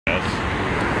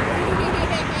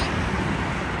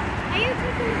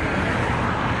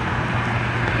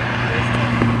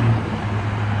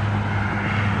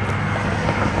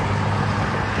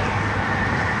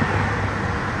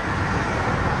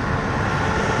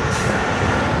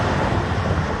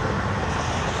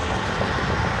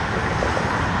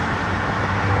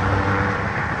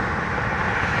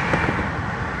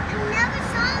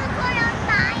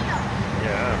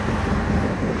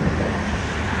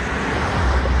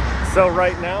So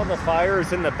right now the fire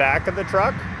is in the back of the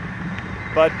truck,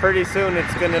 but pretty soon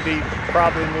it's going to be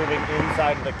probably moving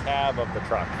inside of the cab of the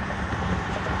truck.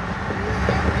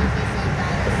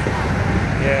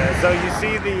 Yeah, so you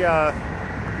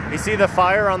see the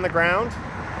fire on the ground?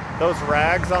 Those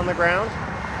rags on the ground?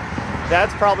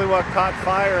 That's probably what caught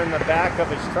fire in the back of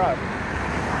his truck.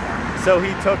 So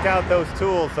he took out those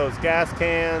tools, those gas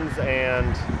cans,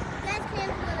 and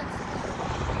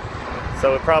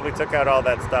so it probably took out all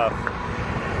that stuff.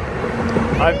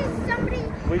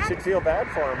 We should feel bad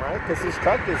for him, right? Because his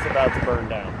truck is about to burn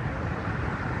down.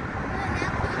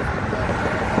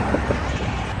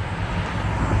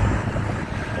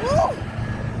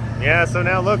 Yeah, so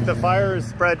now look, the fire is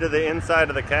spread to the inside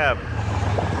of the cab.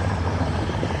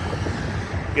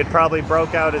 It probably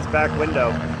broke out his back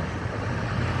window.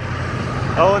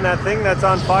 Oh, and that thing that's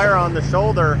on fire on the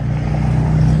shoulder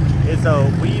is a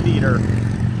weed eater.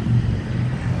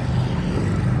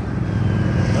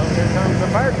 Oh, here comes the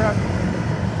fire truck.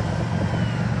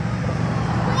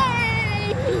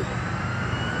 Yay!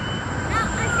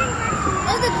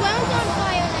 Oh, the ground's on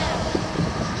fire now.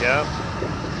 Yeah.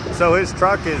 So his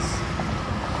truck is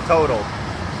totaled.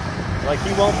 Like,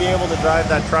 he won't be able to drive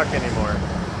that truck anymore.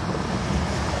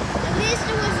 At least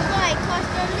it was white, cost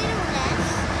a little less.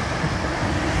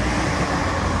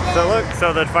 So look,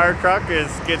 so the fire truck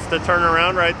gets to turn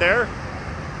around right there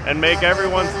and make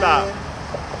everyone stop.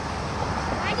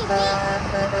 Why did we?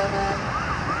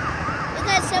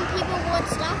 Because some people weren't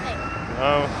stopping.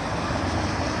 Oh.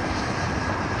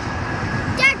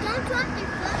 Dad, don't drop your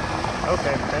phone.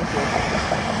 Okay, thank you.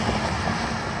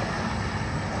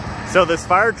 So this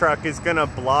fire truck is going to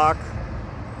block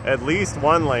at least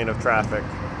one lane of traffic.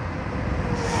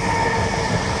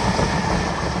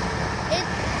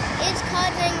 It's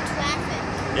causing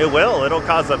traffic. It will. It'll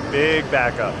cause a big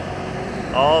backup.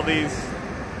 All these...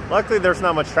 Luckily, there's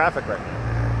not much traffic right now.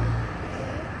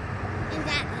 In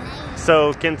that lane.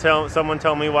 So can someone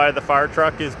tell me why the fire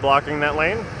truck is blocking that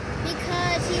lane?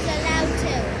 Because he's allowed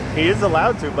to. He is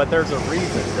allowed to, but there's a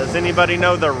reason. Does anybody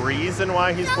know the reason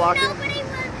why he's blocking? Nobody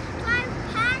will drive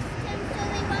past him, so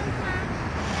they won't catch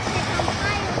on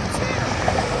fire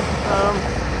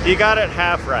too. You got it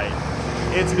half right.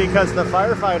 It's because the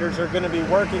firefighters are going to be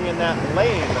working in that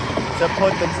lane to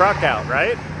put the truck out,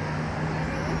 right?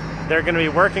 They're going to be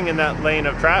working in that lane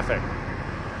of traffic.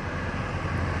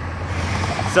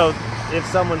 So if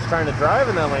someone's trying to drive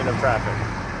in that lane of traffic,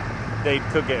 they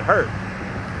could get hurt.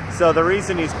 So the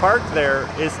reason he's parked there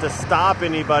is to stop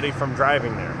anybody from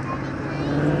driving there.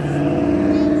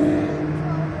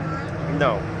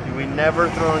 No, we never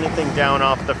throw anything down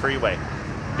off the freeway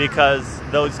because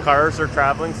those cars are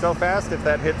traveling so fast. If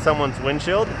that hits someone's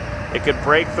windshield, it could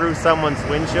break through someone's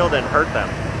windshield and hurt them.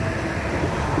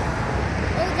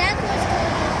 Oh, that's what's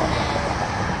going on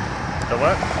now. The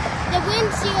what? The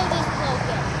windshield is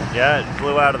broken. Yeah, it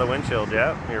blew out of the windshield.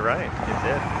 Yeah, you're right. It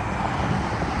did.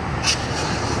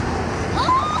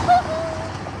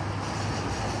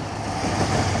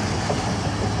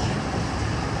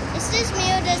 Is this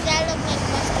me or does that look like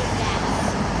mustard gas?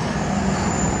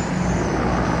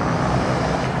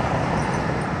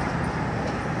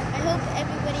 I hope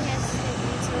everybody has their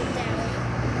windshield down.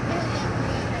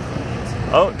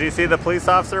 Oh, do you see the police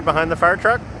officer behind the fire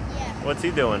truck? Yeah. What's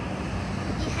he doing?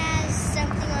 He has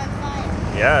something on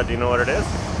fire. Yeah, do you know what it is?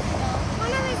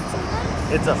 One of his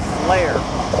tools? It's a flare.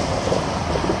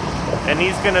 And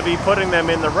he's going to be putting them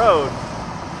in the road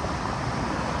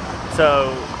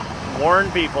to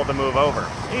warn people to move over,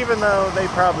 even though they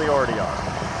probably already are.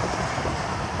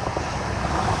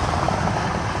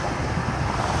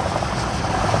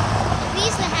 At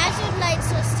least the hazard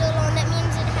lights are still on. That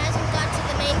means it hasn't got to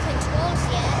the main controls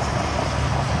yet.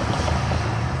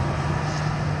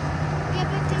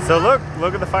 So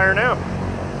look at the fire now.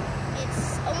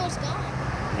 It's almost gone.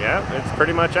 Yeah, it's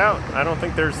pretty much out. I don't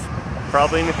think there's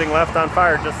probably anything left on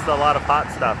fire, just a lot of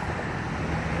hot stuff.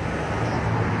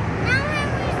 Now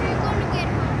Henry's going to get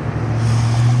home.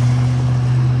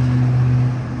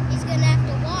 He's going to have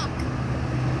to walk.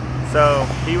 So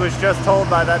he was just told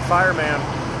by that fireman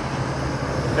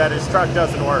that his truck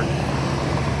doesn't work.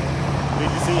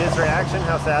 Did you see his reaction,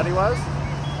 how sad he was?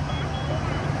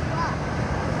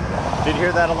 Did you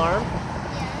hear that alarm?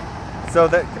 Yeah. So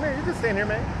that, come here, you can stand here,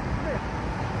 man.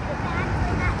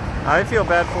 I feel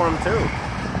bad for him too.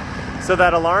 So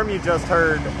that alarm you just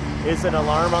heard is an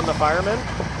alarm on the firemen,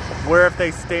 where if they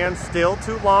stand still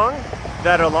too long,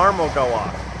 that alarm will go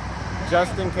off.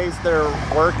 Just in case they're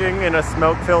working in a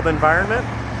smoke-filled environment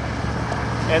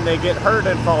and they get hurt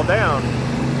and fall down,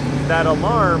 that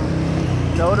alarm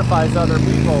notifies other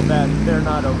people that they're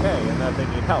not okay and that they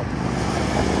need help.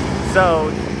 So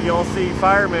you'll see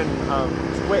firemen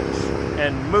twitch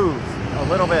and move a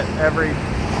little bit every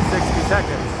 60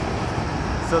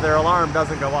 seconds so their alarm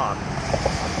doesn't go off.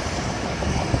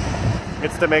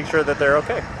 It's to make sure that they're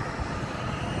okay.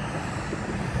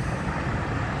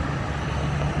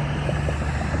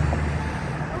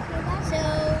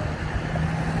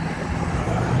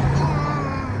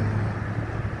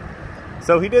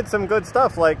 So he did some good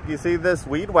stuff, like you see this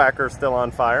weed whacker still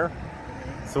on fire.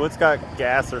 So it's got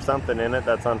gas or something in it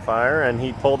that's on fire, and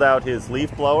he pulled out his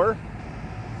leaf blower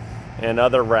and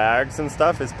other rags and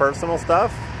stuff, his personal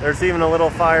stuff. There's even a little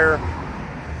fire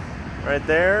right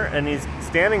there, and he's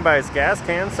standing by his gas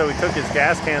cans, so he took his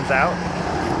gas cans out.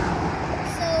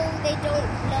 So they don't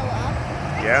blow up?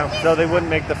 Yeah, so they wouldn't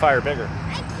make the fire bigger.